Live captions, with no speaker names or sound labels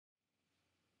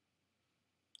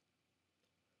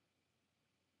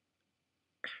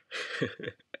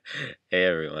Hey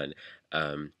everyone.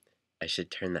 Um, I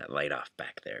should turn that light off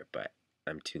back there, but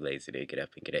I'm too lazy to get up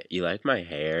and get it. You like my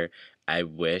hair? I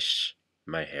wish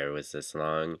my hair was this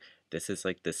long. This is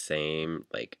like the same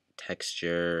like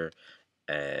texture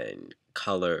and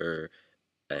color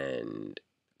and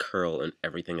curl and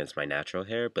everything as my natural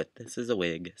hair, but this is a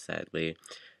wig, sadly.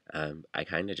 I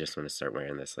kind of just want to start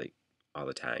wearing this like all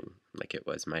the time, like it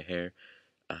was my hair.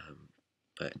 Um,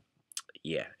 but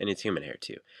yeah, and it's human hair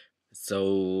too.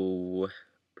 So,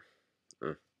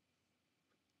 mm,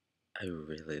 I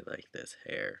really like this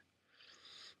hair.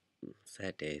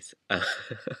 Sad days.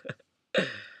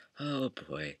 Oh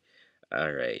boy.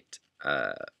 All right.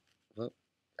 Well,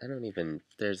 I don't even,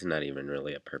 there's not even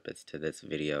really a purpose to this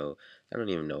video. I don't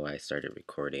even know why I started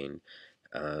recording.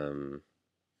 Um,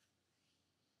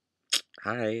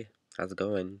 Hi, how's it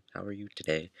going? How are you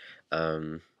today?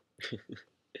 Um,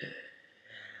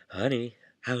 Honey,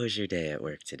 how was your day at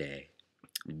work today?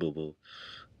 Boo boo.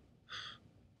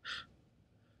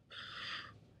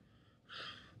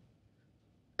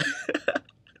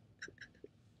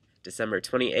 December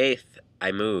 28th,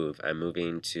 I move. I'm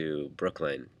moving to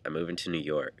Brooklyn. I'm moving to New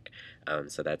York.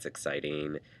 So that's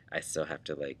exciting. I still have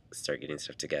to like start getting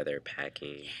stuff together,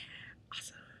 packing.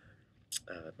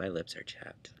 Awesome. My lips are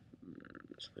chapped.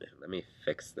 Let me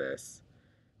fix this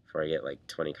before I get like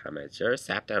 20 comments. Your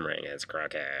septum ring is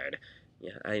crooked.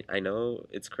 Yeah, I know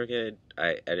it's crooked.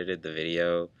 I edited the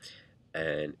video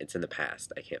and it's in the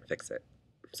past. I can't fix it.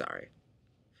 I'm sorry.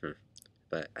 Hmm.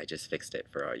 But I just fixed it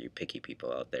for all you picky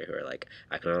people out there who are like,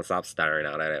 I couldn't stop staring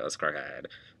out at it. It was crooked.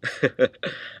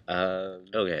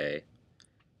 Okay,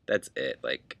 that's it.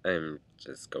 Like, I'm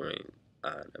just going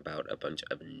on about a bunch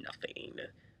of nothing.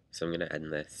 So I'm gonna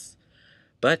end this.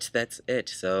 But that's it.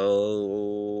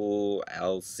 So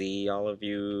I'll see all of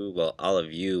you. Well, all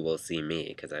of you will see me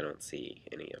because I don't see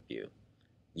any of you.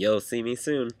 You'll see me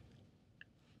soon.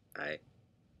 Bye.